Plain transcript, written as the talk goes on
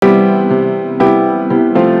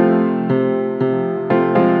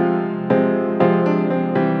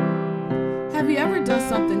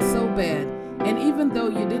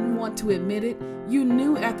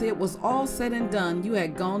it was all said and done, you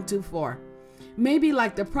had gone too far. Maybe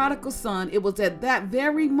like the prodigal son, it was at that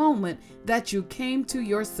very moment that you came to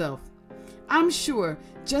yourself. I'm sure,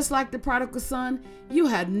 just like the prodigal son, you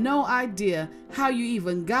had no idea how you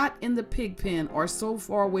even got in the pig pen or so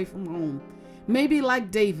far away from home. Maybe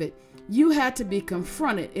like David, you had to be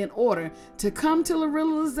confronted in order to come to the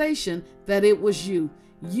realization that it was you.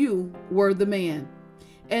 You were the man.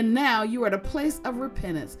 And now you are at a place of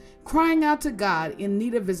repentance, crying out to God in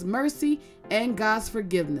need of his mercy and God's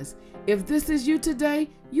forgiveness. If this is you today,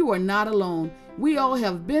 you are not alone. We all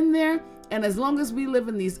have been there, and as long as we live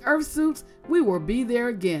in these earth suits, we will be there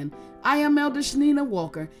again. I am Elder Shanina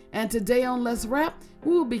Walker, and today on Let's Rap,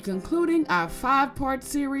 we will be concluding our 5-part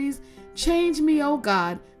series, Change Me, O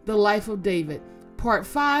God, the Life of David. Part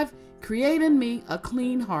 5, Create in Me a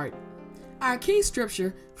Clean Heart. Our key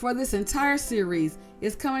scripture for this entire series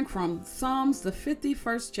is coming from Psalms, the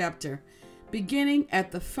 51st chapter, beginning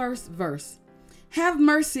at the first verse. Have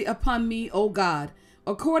mercy upon me, O God,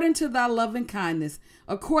 according to thy loving kindness,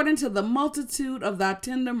 according to the multitude of thy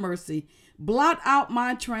tender mercy. Blot out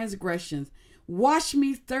my transgressions. Wash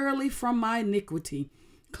me thoroughly from my iniquity.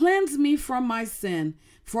 Cleanse me from my sin,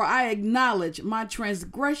 for I acknowledge my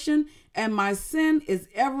transgression, and my sin is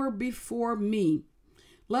ever before me.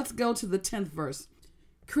 Let's go to the 10th verse.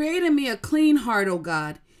 Create in me a clean heart, O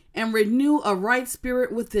God, and renew a right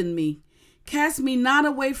spirit within me. Cast me not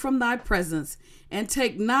away from thy presence, and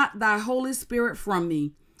take not thy Holy Spirit from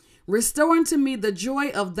me. Restore unto me the joy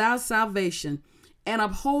of thy salvation, and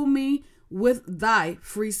uphold me with thy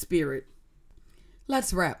free spirit.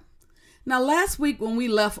 Let's wrap. Now, last week when we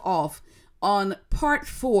left off on part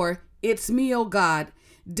 4, It's Me, O God,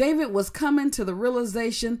 David was coming to the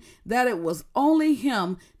realization that it was only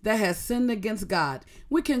him that had sinned against God.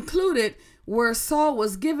 We concluded where Saul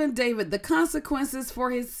was giving David the consequences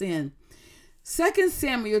for his sin. 2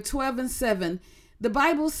 Samuel 12:7, the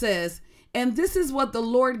Bible says, And this is what the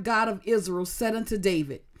Lord God of Israel said unto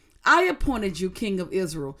David. I appointed you king of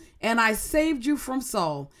Israel, and I saved you from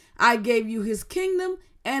Saul. I gave you his kingdom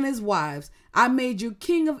and his wives. I made you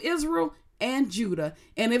king of Israel and Judah.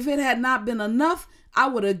 And if it had not been enough, I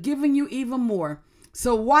would have given you even more.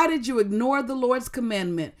 So why did you ignore the Lord's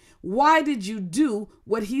commandment? Why did you do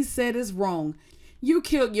what he said is wrong? You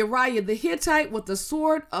killed Uriah the Hittite with the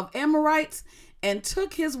sword of Amorites and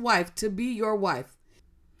took his wife to be your wife.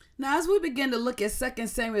 Now, as we begin to look at 2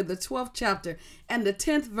 Samuel, the 12th chapter and the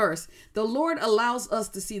 10th verse, the Lord allows us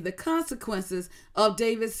to see the consequences of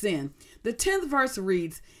David's sin. The 10th verse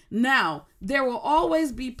reads, Now there will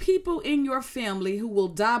always be people in your family who will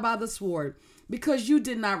die by the sword, because you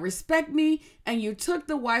did not respect me, and you took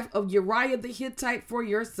the wife of Uriah the Hittite for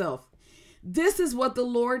yourself. This is what the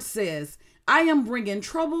Lord says. I am bringing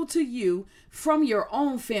trouble to you from your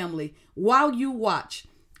own family while you watch.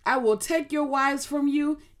 I will take your wives from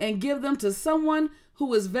you and give them to someone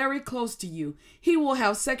who is very close to you. He will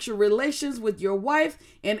have sexual relations with your wife,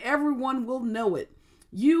 and everyone will know it.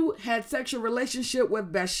 You had sexual relationship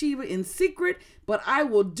with Bathsheba in secret, but I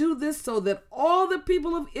will do this so that all the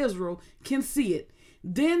people of Israel can see it.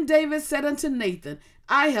 Then David said unto Nathan,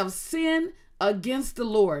 I have sinned against the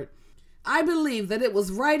Lord. I believe that it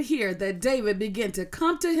was right here that David began to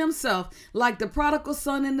come to himself like the prodigal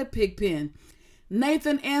son in the pig pen.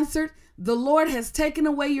 Nathan answered, The Lord has taken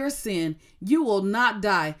away your sin. You will not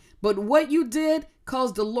die. But what you did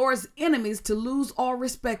caused the Lord's enemies to lose all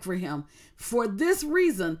respect for him. For this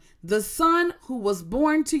reason, the son who was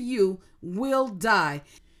born to you will die.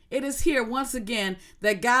 It is here once again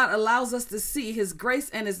that God allows us to see his grace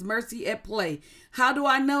and his mercy at play. How do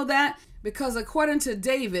I know that? Because according to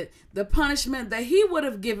David, the punishment that he would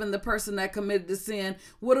have given the person that committed the sin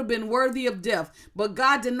would have been worthy of death. But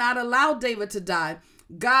God did not allow David to die.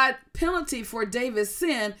 God's penalty for David's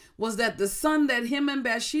sin was that the son that him and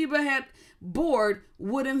Bathsheba had bore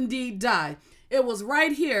would indeed die. It was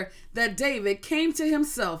right here that David came to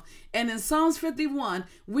himself. And in Psalms 51,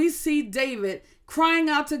 we see David crying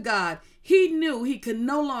out to God. He knew he could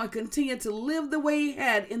no longer continue to live the way he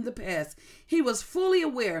had in the past. He was fully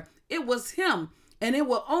aware it was him, and it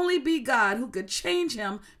will only be God who could change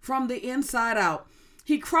him from the inside out.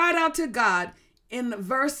 He cried out to God in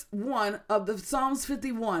verse 1 of the Psalms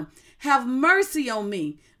 51. Have mercy on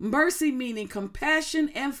me. Mercy meaning compassion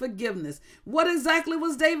and forgiveness. What exactly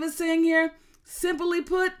was David saying here? Simply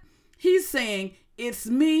put, he's saying, it's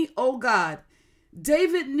me, oh God.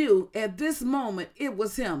 David knew at this moment it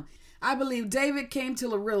was him. I believe David came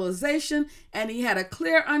to a realization and he had a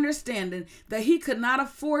clear understanding that he could not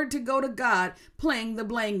afford to go to God playing the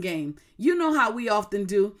blame game. You know how we often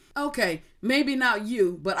do. Okay, maybe not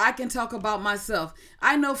you, but I can talk about myself.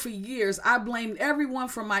 I know for years I blamed everyone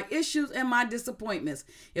for my issues and my disappointments.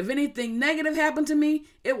 If anything negative happened to me,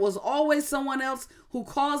 it was always someone else who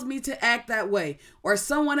caused me to act that way, or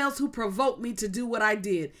someone else who provoked me to do what I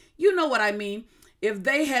did. You know what I mean. If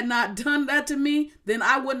they had not done that to me, then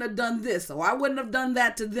I wouldn't have done this, or I wouldn't have done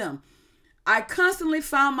that to them. I constantly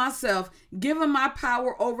found myself giving my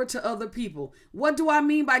power over to other people. What do I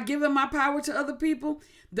mean by giving my power to other people?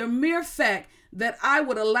 The mere fact that I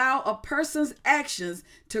would allow a person's actions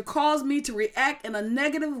to cause me to react in a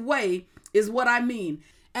negative way is what I mean.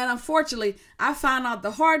 And unfortunately, I found out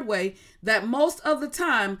the hard way that most of the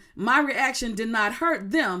time, my reaction did not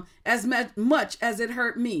hurt them as much as it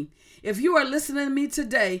hurt me. If you are listening to me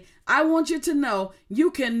today, I want you to know you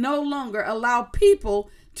can no longer allow people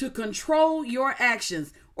to control your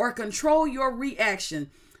actions or control your reaction.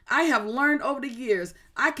 I have learned over the years,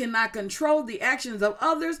 I cannot control the actions of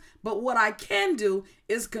others, but what I can do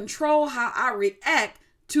is control how I react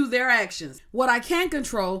to their actions. What I can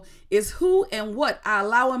control is who and what I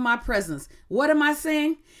allow in my presence. What am I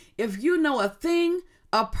saying? If you know a thing,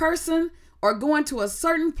 a person, or going to a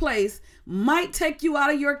certain place might take you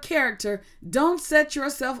out of your character, don't set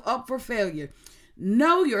yourself up for failure.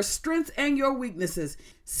 Know your strengths and your weaknesses.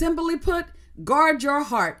 Simply put, guard your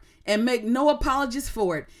heart and make no apologies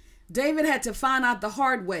for it. David had to find out the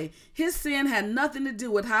hard way. His sin had nothing to do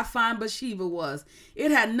with how fine Bathsheba was.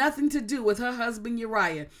 It had nothing to do with her husband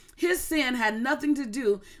Uriah. His sin had nothing to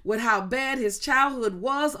do with how bad his childhood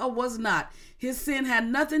was or was not. His sin had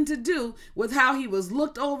nothing to do with how he was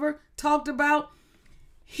looked over, talked about.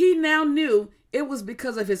 He now knew it was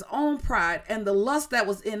because of his own pride and the lust that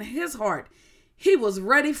was in his heart. He was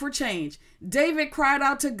ready for change. David cried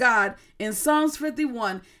out to God in Psalms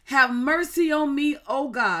 51, "Have mercy on me, O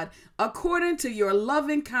God, according to your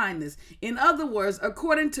loving kindness." In other words,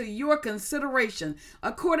 according to your consideration,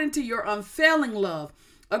 according to your unfailing love,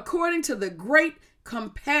 according to the great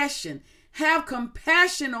compassion. Have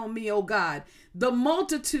compassion on me, O God, the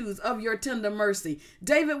multitudes of your tender mercy.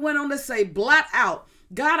 David went on to say, blot out.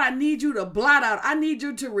 God, I need you to blot out. I need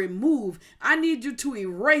you to remove. I need you to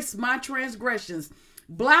erase my transgressions.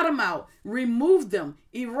 Blot them out. Remove them.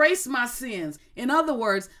 Erase my sins. In other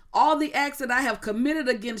words, all the acts that I have committed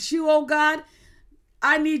against you, oh God,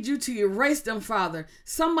 I need you to erase them, Father.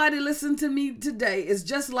 Somebody listen to me today is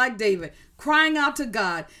just like David, crying out to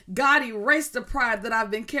God. God, erase the pride that I've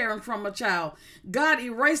been carrying from a child. God,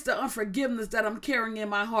 erase the unforgiveness that I'm carrying in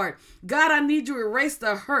my heart. God, I need you to erase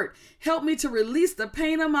the hurt. Help me to release the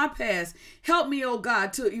pain of my past. Help me, oh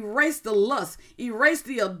God, to erase the lust, erase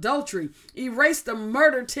the adultery, erase the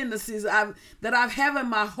murder tendencies that I've had in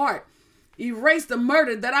my heart. Erase the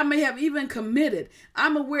murder that I may have even committed.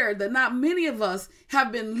 I'm aware that not many of us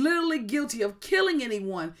have been literally guilty of killing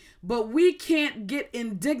anyone, but we can't get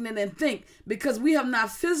indignant and think because we have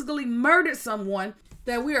not physically murdered someone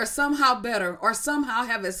that we are somehow better or somehow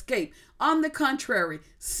have escaped. On the contrary,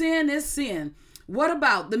 sin is sin. What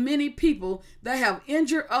about the many people that have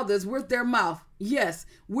injured others with their mouth? Yes,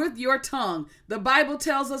 with your tongue. The Bible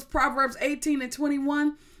tells us, Proverbs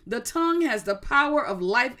 18:21, the tongue has the power of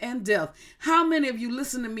life and death. How many of you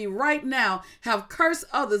listen to me right now have cursed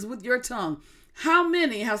others with your tongue? How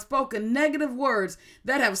many have spoken negative words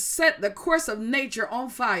that have set the course of nature on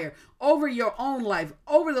fire over your own life,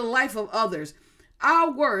 over the life of others? Our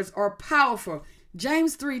words are powerful.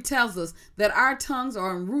 James 3 tells us that our tongues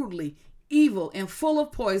are unruly, evil, and full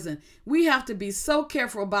of poison. We have to be so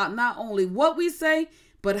careful about not only what we say,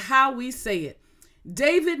 but how we say it.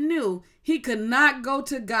 David knew he could not go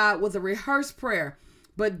to God with a rehearsed prayer,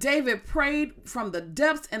 but David prayed from the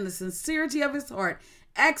depths and the sincerity of his heart,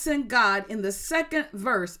 asking God in the second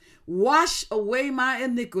verse, wash away my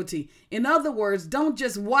iniquity. In other words, don't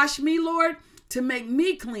just wash me, Lord, to make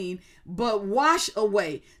me clean, but wash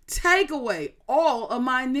away, take away all of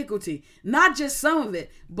my iniquity, not just some of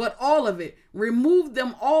it, but all of it. Remove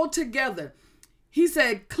them all together. He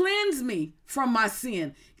said, cleanse me from my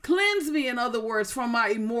sin. Cleanse me, in other words, from my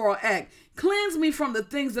immoral act. Cleanse me from the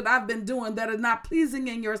things that I've been doing that are not pleasing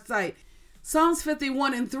in your sight. Psalms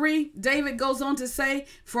 51:3, David goes on to say,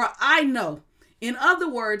 for I know. In other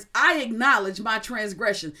words, I acknowledge my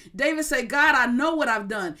transgression. David said, God, I know what I've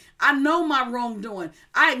done. I know my wrongdoing.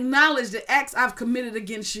 I acknowledge the acts I've committed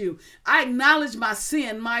against you. I acknowledge my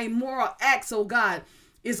sin, my immoral acts, oh God.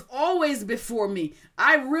 is always before me.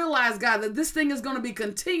 I realize, God, that this thing is going to be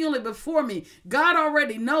continually before me. God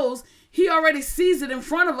already knows. He already sees it in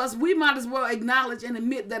front of us. We might as well acknowledge and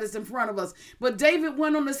admit that it's in front of us. But David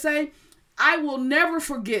went on to say, I will never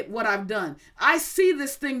forget what I've done. I see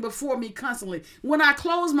this thing before me constantly. When I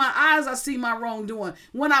close my eyes, I see my wrongdoing.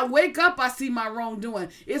 When I wake up, I see my wrongdoing.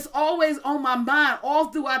 It's always on my mind all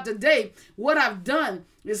throughout the day. What I've done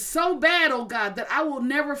is so bad, oh God, that I will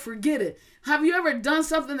never forget it. Have you ever done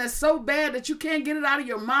something that's so bad that you can't get it out of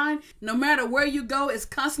your mind? No matter where you go, it's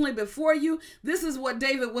constantly before you. This is what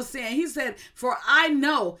David was saying. He said, for I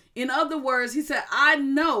know. In other words, he said, I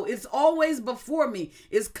know it's always before me.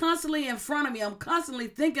 It's constantly in front of me. I'm constantly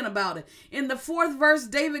thinking about it. In the 4th verse,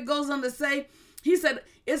 David goes on to say, he said,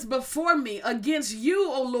 it's before me against you,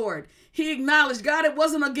 O Lord. He acknowledged, God, it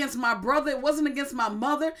wasn't against my brother. It wasn't against my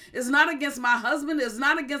mother. It's not against my husband. It's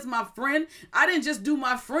not against my friend. I didn't just do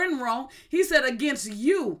my friend wrong. He said, against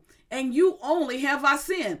you and you only have I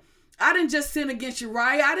sinned. I didn't just sin against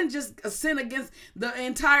Uriah. I didn't just sin against the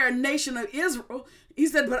entire nation of Israel. He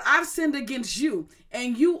said, but I've sinned against you,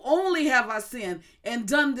 and you only have I sinned and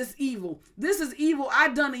done this evil. This is evil I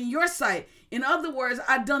done in your sight. In other words,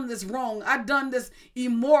 I done this wrong. I done this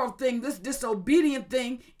immoral thing, this disobedient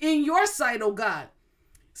thing in your sight, oh God.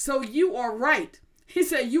 So you are right. He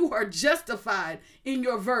said, you are justified in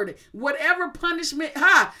your verdict. Whatever punishment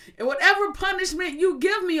you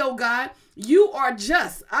give me, oh God, you are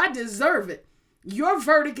just. I deserve it. Your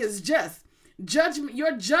verdict is just.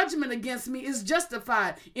 Your judgment against me is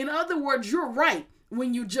justified. In other words, you're right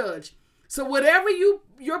when you judge. So whatever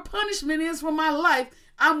your punishment is for my life,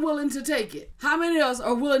 I'm willing to take it. How many of us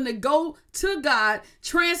are willing to go to God,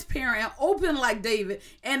 transparent and open like David,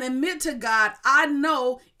 and admit to God, I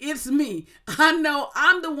know it's me. I know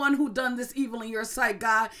I'm the one who done this evil in your sight,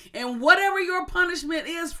 God. And whatever your punishment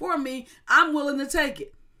is for me, I'm willing to take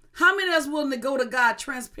it. How many of us willing to go to God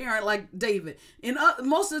transparent like David? And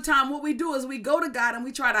most of the time what we do is we go to God and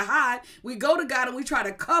we try to hide. We go to God and we try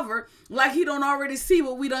to cover like he don't already see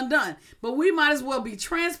what we done. But we might as well be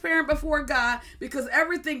transparent before God because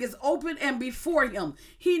everything is open and before him.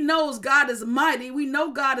 He knows God is mighty. We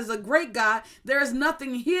know God is a great God. There is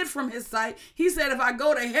nothing hid from his sight. He said, if I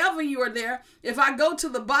go to heaven, you are there. If I go to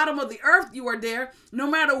the bottom of the earth, you are there.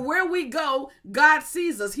 No matter where we go, God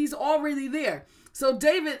sees us. He's already there. So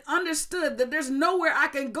David understood that there's nowhere I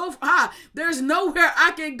can go. There's nowhere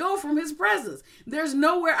I can go from his presence. There's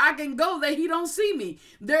nowhere I can go that he don't see me.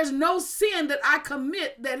 There's no sin that I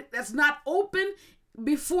commit that's not open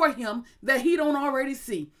before him that he don't already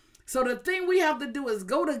see. So the thing we have to do is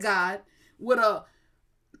go to God with a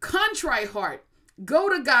contrite heart. Go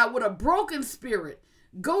to God with a broken spirit.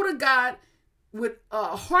 Go to God with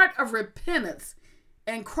a heart of repentance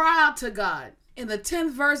and cry out to God. In the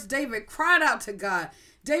 10th verse, David cried out to God.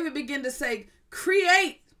 David began to say,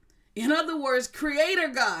 create. In other words, Creator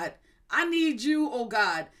God, I need you, oh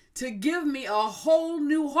God, to give me a whole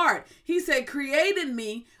new heart. He said, create in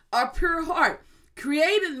me a pure heart.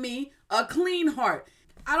 Create in me a clean heart.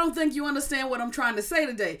 I don't think you understand what I'm trying to say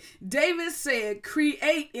today. David said,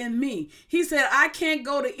 create in me. He said, I can't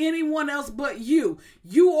go to anyone else but you.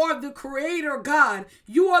 You are the creator, God.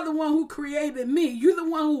 You are the one who created me. You're the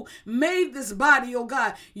one who made this body, oh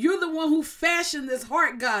God. You're the one who fashioned this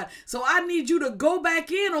heart, God. So I need you to go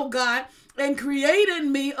back in, oh God, and create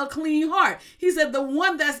in me a clean heart. He said, the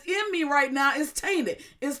one that's in me right now is tainted.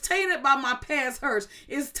 It's tainted by my past hurts.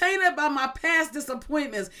 It's tainted by my past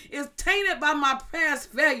disappointments. It's tainted by my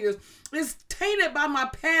past failures. It's tainted by my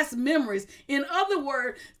past memories. In other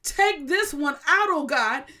words, take this one out, oh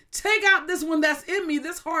God. Take out this one that's in me,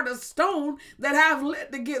 this heart of stone that I've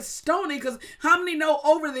let to get stony. Because how many know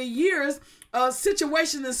over the years,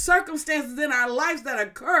 situations and circumstances in our lives that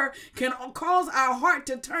occur can cause our heart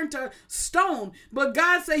to turn to stone. But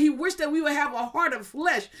God said he wished that we would have a heart of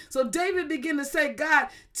flesh. So David began to say, God,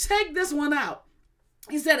 take this one out.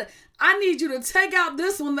 He said, I need you to take out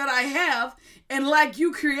this one that I have. And like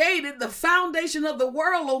you created the foundation of the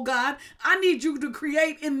world, oh God, I need you to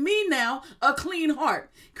create in me now a clean heart.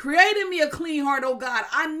 Create in me a clean heart, oh God.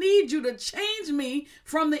 I need you to change me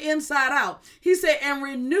from the inside out. He said, and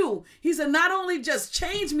renew. He said, not only just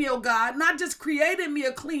change me, oh God, not just create in me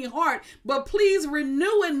a clean heart, but please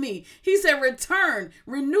renew in me. He said, return.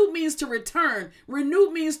 Renew means to return.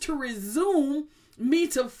 Renew means to resume me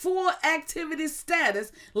to full activity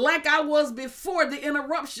status like I was before the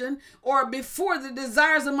interruption or before the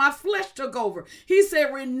desires of my flesh took over. He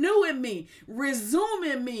said, renewing me,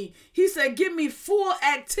 resuming me. He said, give me full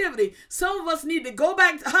activity. Some of us need to go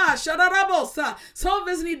back to some of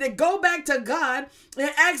us need to go back to God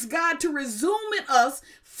and ask God to resume in us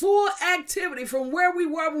full activity from where we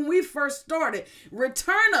were when we first started.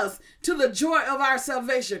 Return us to the joy of our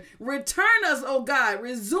salvation. Return us, oh God,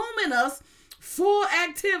 resuming us full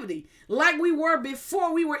activity like we were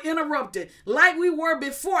before we were interrupted, like we were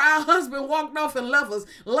before our husband walked off and left us,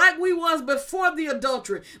 like we was before the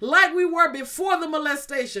adultery, like we were before the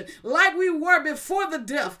molestation, like we were before the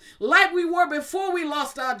death, like we were before we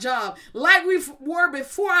lost our job, like we were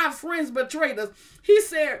before our friends betrayed us. He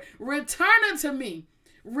said, return unto me.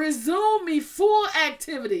 Resume me full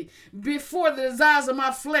activity before the desires of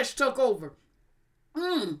my flesh took over.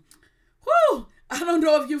 Whew. I don't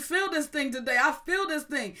know if you feel this thing today. I feel this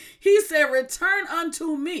thing. He said, return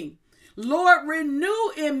unto me. Lord,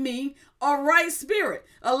 renew in me a right spirit.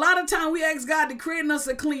 A lot of time we ask God to create in us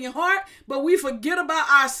a clean heart, but we forget about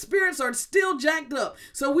our spirits are still jacked up.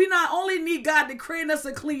 So we not only need God to create in us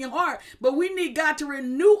a clean heart, but we need God to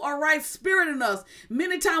renew a right spirit in us.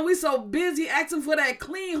 Many times we so busy asking for that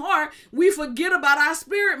clean heart, we forget about our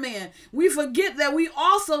spirit man. We forget that we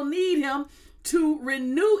also need him to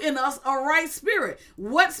renew in us a right spirit.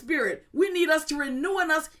 What spirit? We need us to renew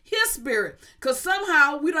in us his spirit, because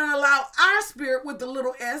somehow we don't allow our spirit with the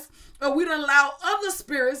little s, or we don't allow other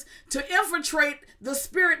spirits to infiltrate the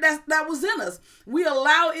spirit that was in us. We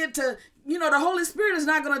allow it to, the Holy Spirit is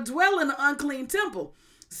not going to dwell in the unclean temple.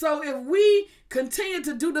 So if we continue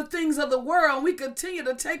to do the things of the world, we continue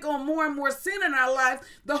to take on more and more sin in our life,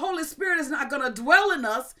 the Holy Spirit is not going to dwell in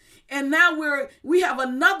us. And now we have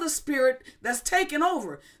another spirit that's taken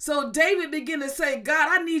over. So David began to say, God,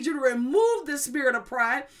 I need you to remove this spirit of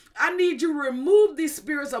pride. I need you to remove these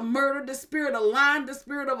spirits of murder, the spirit of lying, the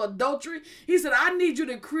spirit of adultery. He said, I need you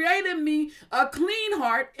to create in me a clean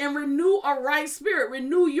heart and renew a right spirit.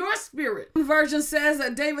 Renew your spirit. One version says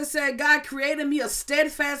that David said, God created me a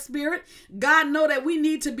steadfast spirit. God know that we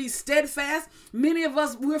need to be steadfast. Many of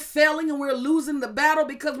us, we're failing and we're losing the battle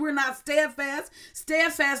because we're not steadfast.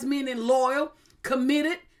 Steadfast meaning loyal,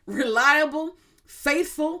 committed, reliable,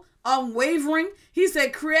 faithful, unwavering. He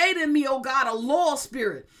said, create in me, oh God, a loyal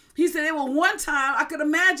spirit. He said, it was one time, I could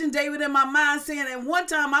imagine David in my mind saying, at one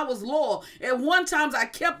time I was loyal. At one time I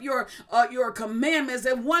kept your commandments.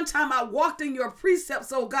 At one time I walked in your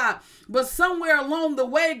precepts, oh God. But somewhere along the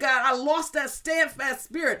way, God, I lost that steadfast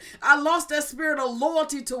spirit. I lost that spirit of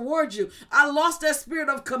loyalty towards you. I lost that spirit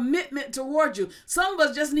of commitment towards you. Some of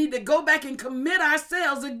us just need to go back and commit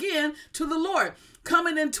ourselves again to the Lord.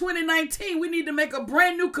 Coming in 2019, we need to make a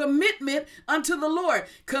brand new commitment unto the Lord.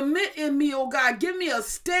 Commit in me, oh God. Give me a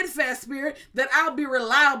steadfast spirit that I'll be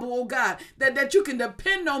reliable, oh God. That you can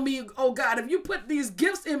depend on me, oh God. If you put these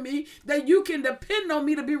gifts in me, that you can depend on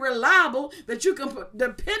me to be reliable, that you can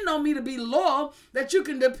depend on me to be loyal, that you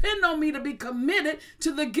can depend on me to be committed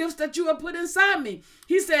to the gifts that you have put inside me.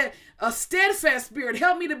 He said, a steadfast spirit,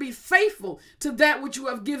 help me to be faithful to that which you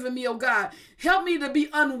have given me, oh God. Help me to be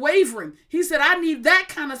unwavering. He said, I need that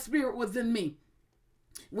kind of spirit within me.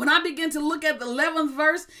 When I begin to look at the 11th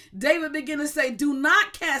verse, David began to say, do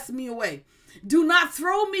not cast me away. Do not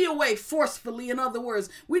throw me away forcefully. In other words,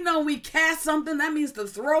 we know we cast something, that means to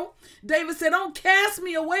throw. David said, don't cast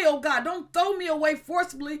me away, oh God. Don't throw me away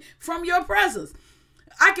forcibly from your presence.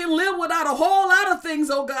 I can live without a whole lot of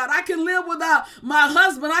things, oh God. I can live without my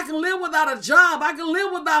husband. I can live without a job. I can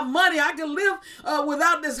live without money. I can live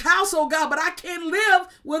without this house, oh God. But I can't live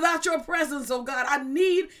without your presence, oh God. I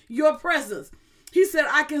need your presence. He said,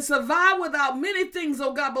 I can survive without many things,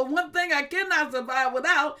 oh God. But one thing I cannot survive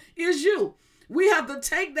without is you. We have to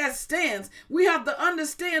take that stance. We have to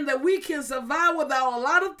understand that we can survive without a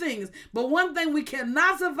lot of things. But one thing we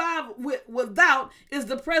cannot survive without is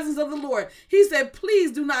the presence of the Lord. He said,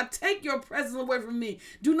 please do not take your presence away from me.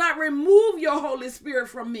 Do not remove your Holy Spirit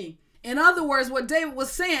from me. In other words, what David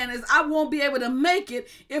was saying is, I won't be able to make it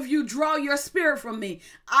if you draw your spirit from me.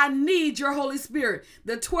 I need your Holy Spirit.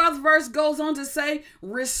 The 12th verse goes on to say,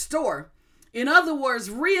 restore. In other words,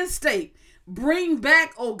 reinstate. Bring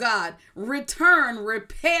back, oh God, return,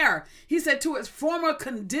 repair. He said to its former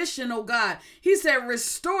condition, oh God. He said,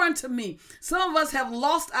 restore unto me. Some of us have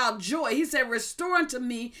lost our joy. He said, restore unto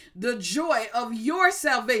me the joy of your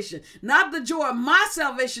salvation. Not the joy of my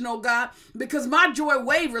salvation, oh God, because my joy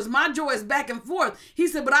wavers. My joy is back and forth. He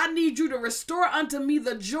said, but I need you to restore unto me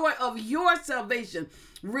the joy of your salvation.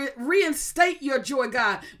 Reinstate your joy,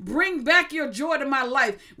 God. Bring back your joy to my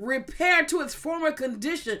life. Repair to its former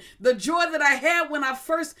condition. The joy that I had when I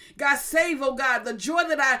first got saved, oh God. The joy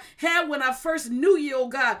that I had when I first knew you, oh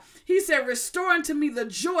God. He said, restore unto me the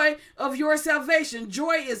joy of your salvation.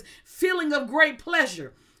 Joy is feeling of great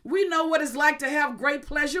pleasure. We know what it's like to have great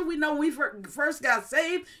pleasure. We know when we first got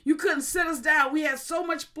saved, you couldn't sit us down. We had so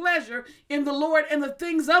much pleasure in the Lord and the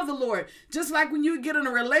things of the Lord. Just like when you get in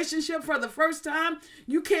a relationship for the first time,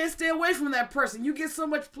 you can't stay away from that person. You get so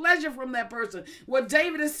much pleasure from that person. What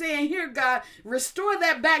David is saying here, God, restore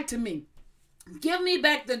that back to me. Give me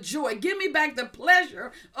back the joy. Give me back the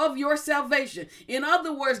pleasure of your salvation. In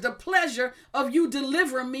other words, the pleasure of you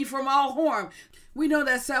delivering me from all harm. We know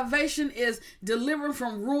that salvation is delivering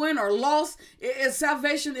from ruin or loss.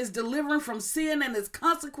 Salvation is delivering from sin and its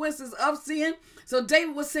consequences of sin. So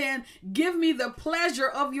David was saying, give me the pleasure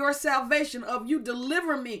of your salvation, of you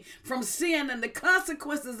delivering me from sin and the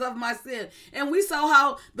consequences of my sin. And we saw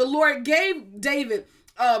how the Lord gave David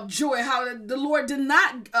joy, how the Lord did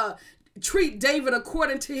not treat David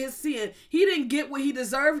according to his sin. He didn't get what he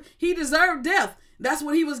deserved. He deserved death. That's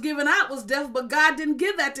what he was giving out, was death, but God didn't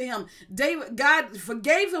give that to him. God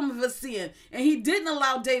forgave him of his sin, and he didn't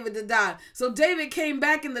allow David to die. So David came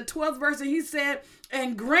back in the 12th verse, and he said,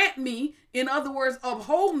 and grant me, in other words,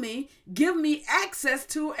 uphold me, give me access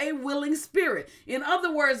to a willing spirit. In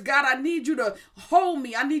other words, God, I need you to hold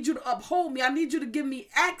me. I need you to uphold me. I need you to give me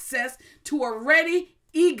access to a ready,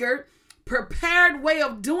 eager, prepared way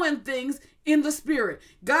of doing things in the spirit.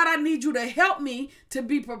 God, I need you to help me to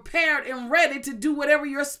be prepared and ready to do whatever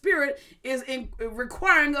your spirit is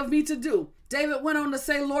requiring of me to do. David went on to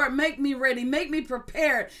say, Lord, make me ready, make me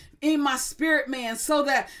prepared in my spirit, man, so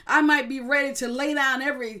that I might be ready to lay down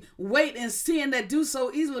every weight and sin that do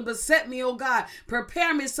so easily beset me, oh God.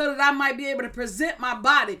 Prepare me so that I might be able to present my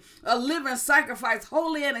body a living sacrifice,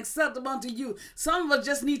 holy and acceptable unto you. Some of us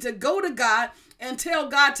just need to go to God and tell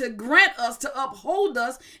God to grant us, to uphold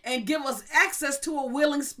us, and give us access to a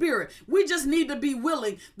willing spirit. We just need to be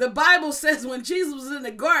willing. The Bible says when Jesus was in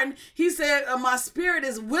the garden, he said, my spirit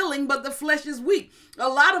is willing, but the flesh is weak. A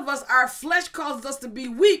lot of us, our flesh causes us to be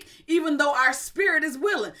weak, even though our spirit is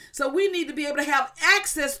willing. So we need to be able to have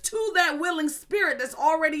access to that willing spirit that's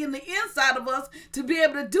already in the inside of us to be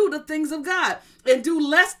able to do the things of God and do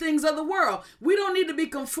less things of the world. We don't need to be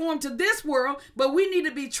conformed to this world, but we need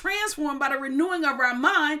to be transformed by the renewing of our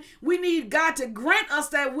mind. We need God to grant us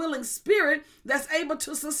that willing spirit that's able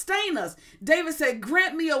to sustain us. David said,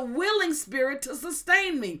 grant me a willing spirit to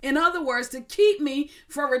sustain me. In other words, to keep me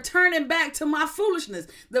from returning back to my foolishness.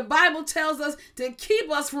 The Bible tells us to keep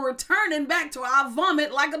us from returning back to our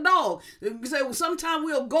vomit like a dog. So sometimes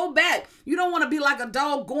we'll go back. You don't want to be like a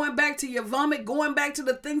dog going back to your vomit, going back to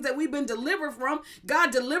the things that we've been delivered from.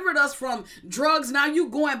 God delivered us from drugs. Now you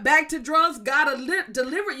going back to drugs. God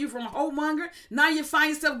delivered you from homemonger. Now you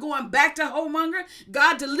find yourself going back to homemonger.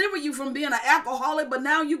 God delivered you from being an alcoholic, but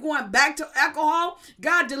now you going back to alcohol.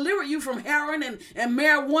 God delivered you from heroin and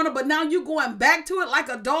marijuana, but now you going back to it like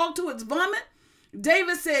a dog to its vomit.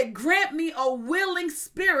 David said, grant me a willing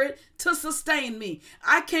spirit to sustain me.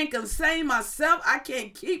 I can't sustain myself. I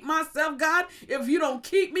can't keep myself, God. If you don't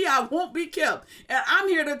keep me, I won't be kept. And I'm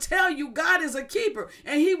here to tell you, God is a keeper,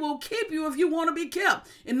 and he will keep you if you want to be kept.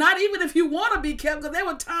 And not even if you want to be kept, because there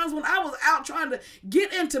were times when I was out trying to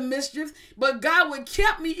get into mischief, but God would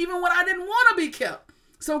keep me even when I didn't want to be kept.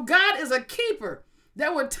 So God is a keeper.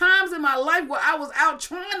 There were times in my life where I was out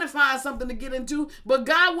trying to find something to get into, but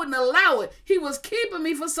God wouldn't allow it. He was keeping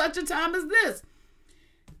me for such a time as this.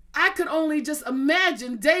 I could only just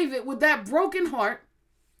imagine David with that broken heart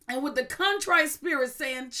and with the contrite spirit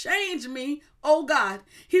saying, change me, oh God.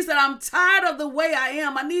 He said, I'm tired of the way I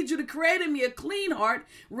am. I need you to create in me a clean heart,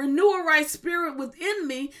 renew a right spirit within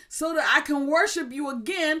me so that I can worship you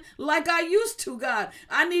again like I used to, God.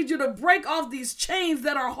 I need you to break off these chains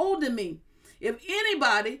that are holding me. If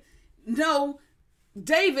anybody know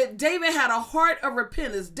David had a heart of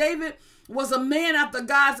repentance. David was a man after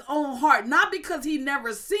God's own heart, not because he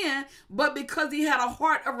never sinned, but because he had a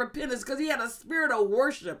heart of repentance, because he had a spirit of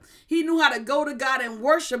worship. He knew how to go to God and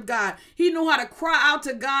worship God. He knew how to cry out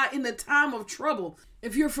to God in the time of trouble.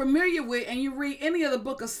 If you're familiar with and you read any of the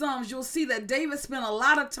book of Psalms, you'll see that David spent a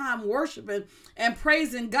lot of time worshiping and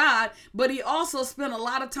praising God, but he also spent a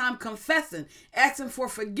lot of time confessing, asking for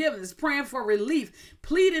forgiveness, praying for relief,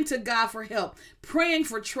 pleading to God for help, praying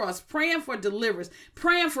for trust, praying for deliverance,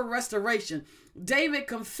 praying for restoration. David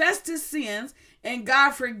confessed his sins and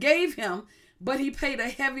God forgave him, but he paid a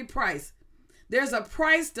heavy price. There's a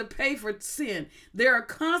price to pay for sin. There are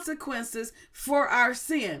consequences for our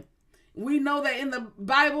sin. We know that in the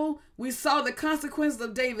Bible, we saw the consequences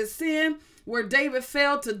of David's sin, where David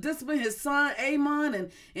failed to discipline his son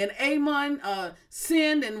Amnon, and Amnon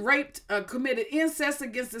sinned and raped, committed incest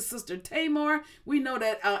against his sister Tamar. We know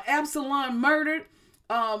that Absalom murdered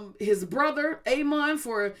his brother Amnon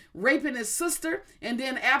for raping his sister, and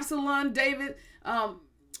then Absalom, David's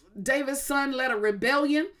son, led a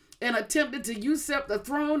rebellion and attempted to usurp the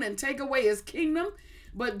throne and take away his kingdom.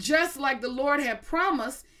 But just like the Lord had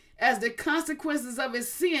promised, as the consequences of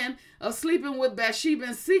his sin of sleeping with Bathsheba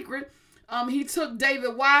in secret, he took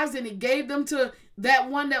David's wives and he gave them to that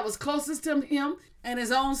one that was closest to him. And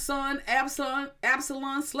his own son,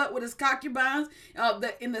 Absalom slept with his concubines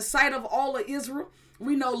in the sight of all of Israel.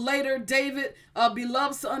 We know later David's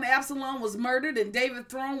beloved son Absalom was murdered and David's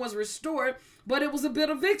throne was restored, but it was a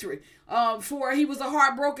bit of victory, for he was a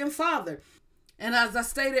heartbroken father. And as I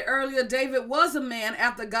stated earlier, David was a man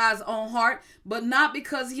after God's own heart, but not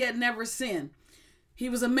because he had never sinned. He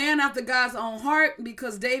was a man after God's own heart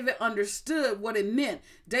because David understood what it meant.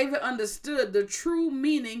 David understood the true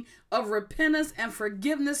meaning of repentance and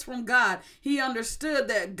forgiveness from God. He understood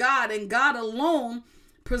that God and God alone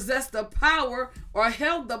possessed the power, or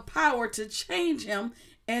held the power, to change him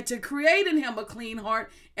and to create in him a clean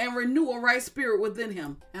heart and renew a right spirit within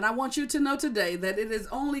him. And I want you to know today that it is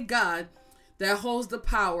only God that holds the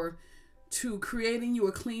power to creating you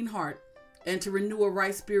a clean heart and to renew a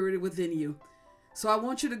right spirit within you. So I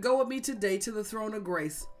want you to go with me today to the throne of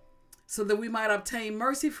grace so that we might obtain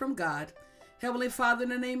mercy from God. Heavenly Father, in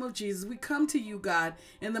the name of Jesus, we come to you, God,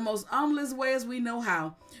 in the most humblest way as we know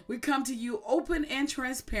how. We come to you open and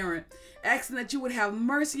transparent, asking that you would have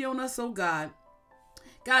mercy on us, oh God.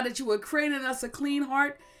 God, that you would create in us a clean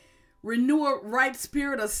heart, renew a right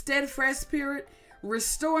spirit, a steadfast spirit,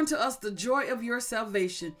 restore unto us the joy of your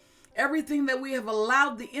salvation. Everything that we have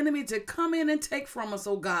allowed the enemy to come in and take from us,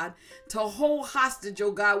 oh God, to hold hostage,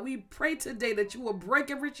 oh God, we pray today that you will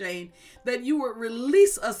break every chain, that you would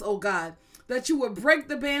release us, oh God, that you would break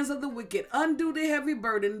the bands of the wicked, undo the heavy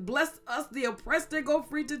burden, bless us, the oppressed, that go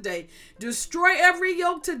free today. Destroy every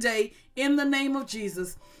yoke today in the name of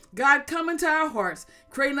Jesus. God, come into our hearts,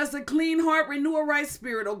 creating us a clean heart, renew a right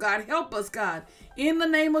spirit, oh God. Help us, God, in the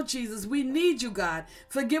name of Jesus. We need you, God.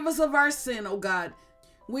 Forgive us of our sin, oh God.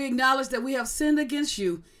 We acknowledge that we have sinned against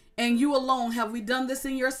you, and you alone have we done this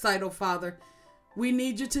in your sight, oh Father. We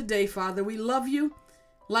need you today, Father. We love you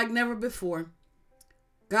like never before.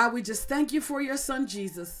 God, we just thank you for your son,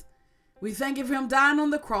 Jesus. We thank you for him dying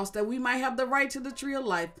on the cross that we might have the right to the tree of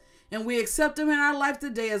life, and we accept him in our life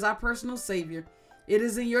today as our personal Savior. It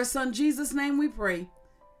is in your son, Jesus' name we pray.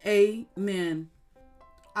 Amen.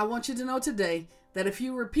 I want you to know today that if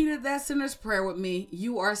you repeated that sinner's prayer with me,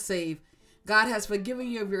 you are saved. God has forgiven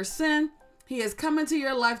you of your sin. He has come into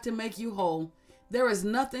your life to make you whole. There is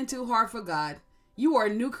nothing too hard for God. You are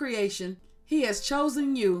a new creation. He has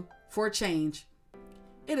chosen you for change.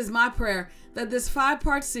 It is my prayer that this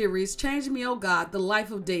 5-part series, Change Me, O God, the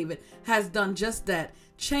Life of David, has done just that.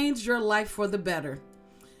 Changed your life for the better.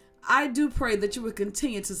 I do pray that you would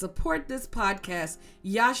continue to support this podcast,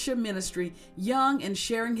 Yasha Ministry, Young and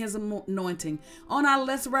Sharing His Anointing. On our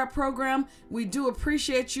Let's Rap program, we do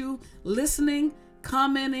appreciate you listening,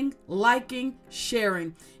 commenting, liking,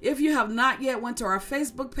 sharing. If you have not yet went to our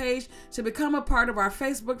Facebook page to become a part of our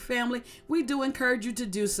Facebook family, we do encourage you to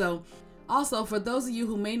do so. Also, for those of you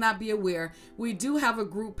who may not be aware, we do have a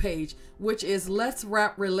group page, which is Let's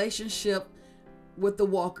Rap Relationship with the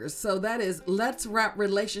Walkers. So that is Let's Rap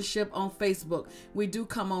Relationship on Facebook. We do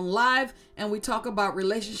come on live and we talk about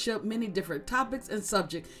relationship, many different topics and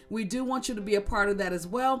subjects. We do want you to be a part of that as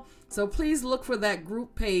well. So please look for that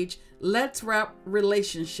group page, Let's Rap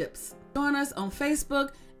Relationships. Join us on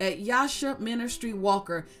Facebook at Yasha Ministry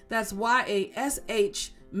Walker. That's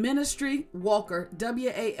YASH Ministry Walker,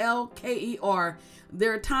 WALKER.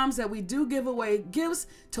 There are times that we do give away gifts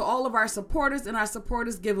to all of our supporters in our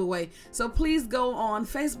supporters giveaway. So please go on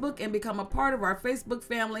Facebook and become a part of our Facebook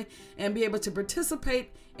family and be able to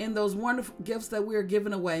participate in those wonderful gifts that we are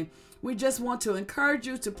giving away. We just want to encourage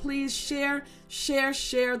you to please share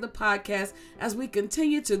the podcast as we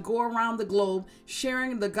continue to go around the globe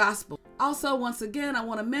sharing the gospel. Also, once again, I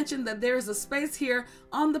want to mention that there is a space here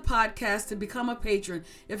on the podcast to become a patron.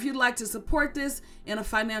 If you'd like to support this in a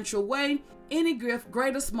financial way, any gift,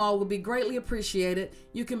 great or small, will be greatly appreciated.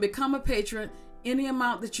 You can become a patron any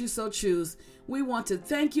amount that you so choose. We want to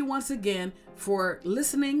thank you once again for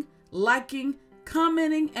listening, liking,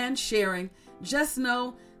 commenting, and sharing. Just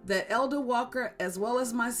know that Elder Walker, as well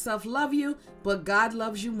as myself, love you, but God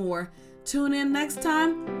loves you more. Tune in next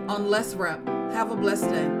time on Let's Rap. Have a blessed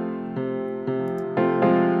day.